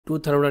two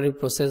thermodynamic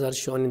processes are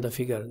shown in the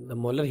figure. The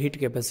molar heat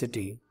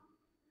capacity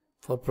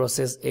for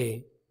process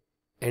A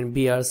and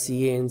B are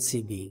Ca and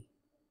Cb.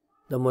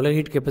 The molar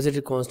heat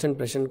capacity, constant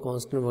pressure and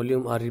constant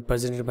volume are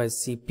represented by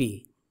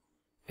Cp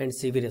and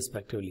Cv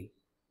respectively.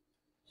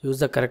 Use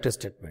the correct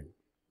statement.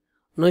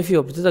 Now if you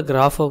observe the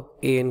graph of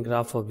A and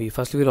graph of B,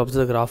 firstly we will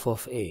observe the graph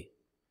of A.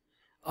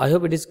 I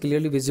hope it is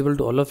clearly visible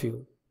to all of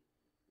you.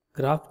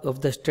 Graph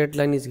of the straight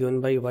line is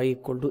given by y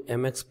equal to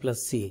mx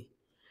plus c.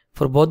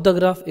 For both the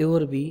graph A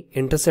or B,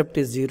 intercept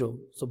is 0.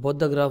 So both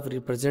the graph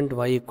represent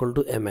y equal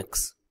to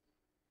mx.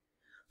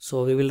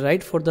 So we will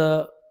write for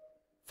the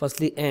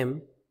firstly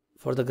m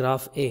for the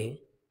graph A.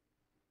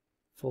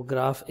 For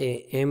graph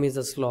A, m is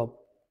the slope,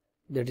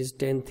 that is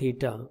tan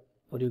theta,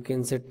 or you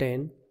can say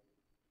tan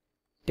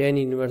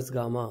inverse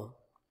gamma.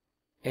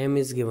 M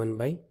is given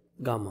by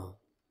gamma.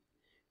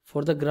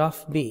 For the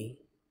graph B,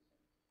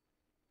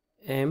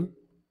 m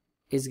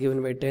is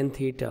given by tan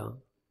theta,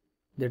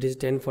 that is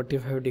tan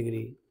 45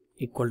 degree,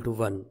 equal to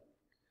 1.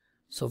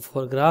 So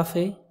for graph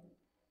A,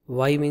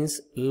 y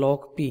means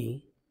log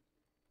p,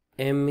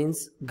 m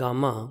means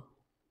gamma,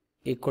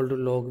 equal to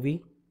log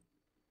v.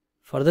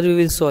 Further we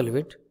will solve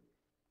it.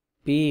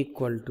 P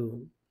equal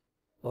to,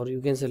 or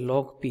you can say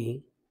log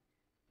p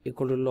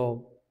equal to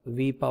log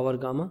v power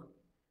gamma,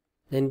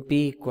 then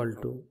p equal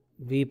to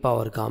v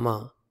power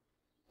gamma,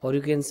 or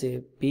you can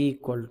say p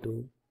equal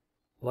to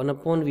 1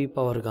 upon v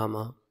power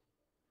gamma,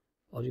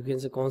 or you can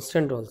say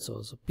constant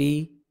also. So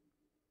p,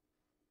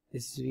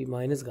 this is v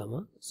minus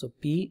gamma, so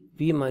p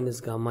v minus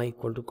gamma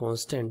equal to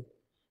constant.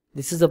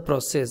 This is the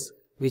process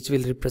which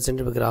will represent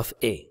the graph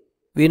A.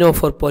 We know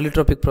for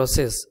polytropic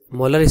process,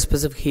 molar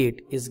specific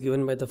heat is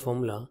given by the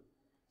formula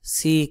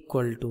C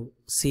equal to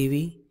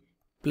Cv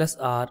plus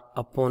R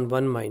upon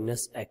 1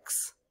 minus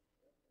X.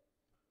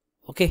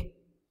 Okay,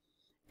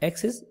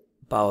 X is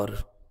power.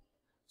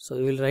 So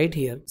we will write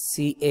here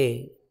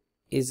Ca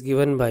is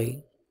given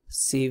by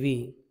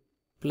Cv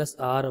plus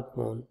R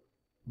upon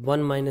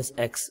 1 minus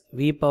X,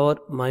 V power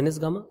minus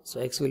gamma, so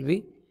X will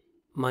be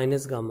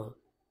minus gamma.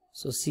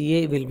 So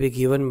Ca will be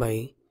given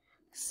by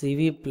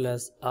Cv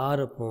plus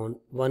R upon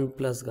 1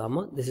 plus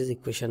gamma. This is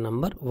equation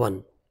number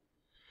 1.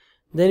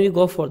 Then we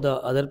go for the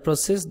other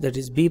process, that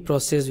is B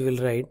process. We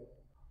will write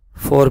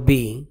for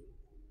B,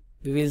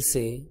 we will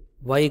say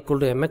y equal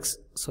to mx,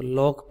 so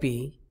log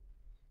p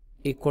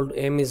equal to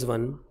m is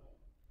 1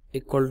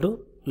 equal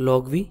to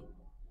log v,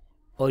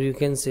 or you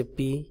can say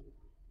p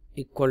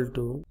equal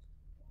to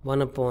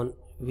 1 upon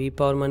v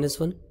power minus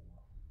 1.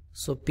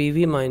 So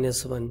pv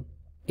minus 1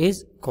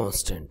 is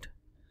constant.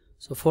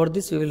 So for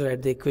this we will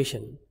write the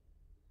equation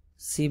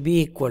Cb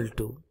equal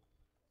to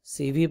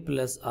Cv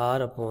plus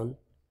R upon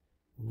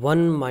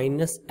 1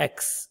 minus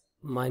x.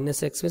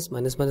 Minus x means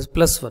minus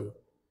plus 1.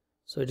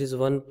 So it is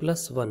 1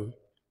 plus 1.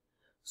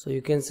 So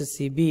you can say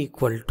Cb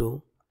equal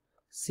to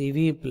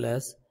Cv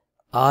plus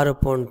R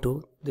upon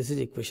 2. This is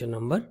equation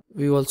number.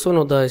 We also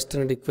know the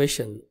standard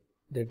equation,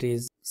 that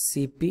is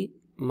Cp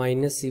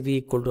minus Cv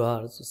equal to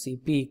R. So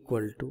Cp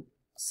equal to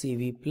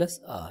Cv plus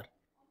R.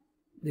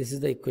 This is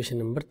the equation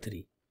number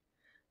 3.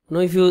 Now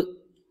if you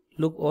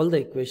look all the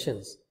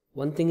equations,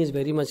 one thing is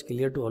very much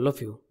clear to all of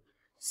you.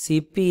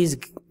 Cp is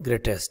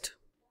greatest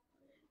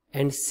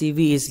and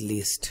Cv is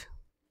least.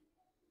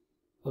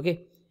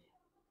 Okay,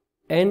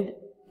 and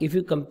if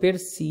you compare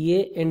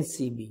Ca and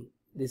Cb,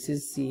 this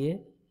is Ca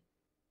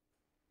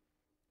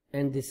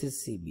and this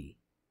is Cb.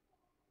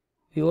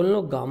 We all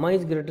know gamma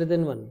is greater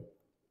than 1.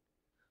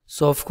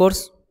 So of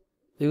course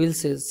we will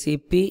say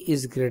Cp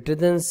is greater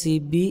than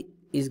Cb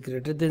is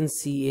greater than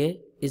Ca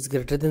is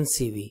greater than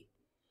Cv.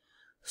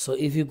 So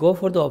if you go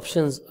for the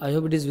options, I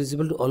hope it is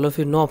visible to all of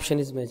you, no option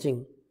is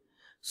matching.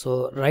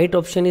 So right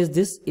option is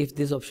this, if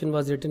this option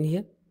was written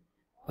here,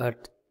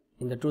 but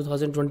in the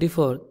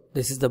 2024,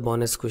 this is the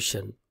bonus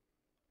question.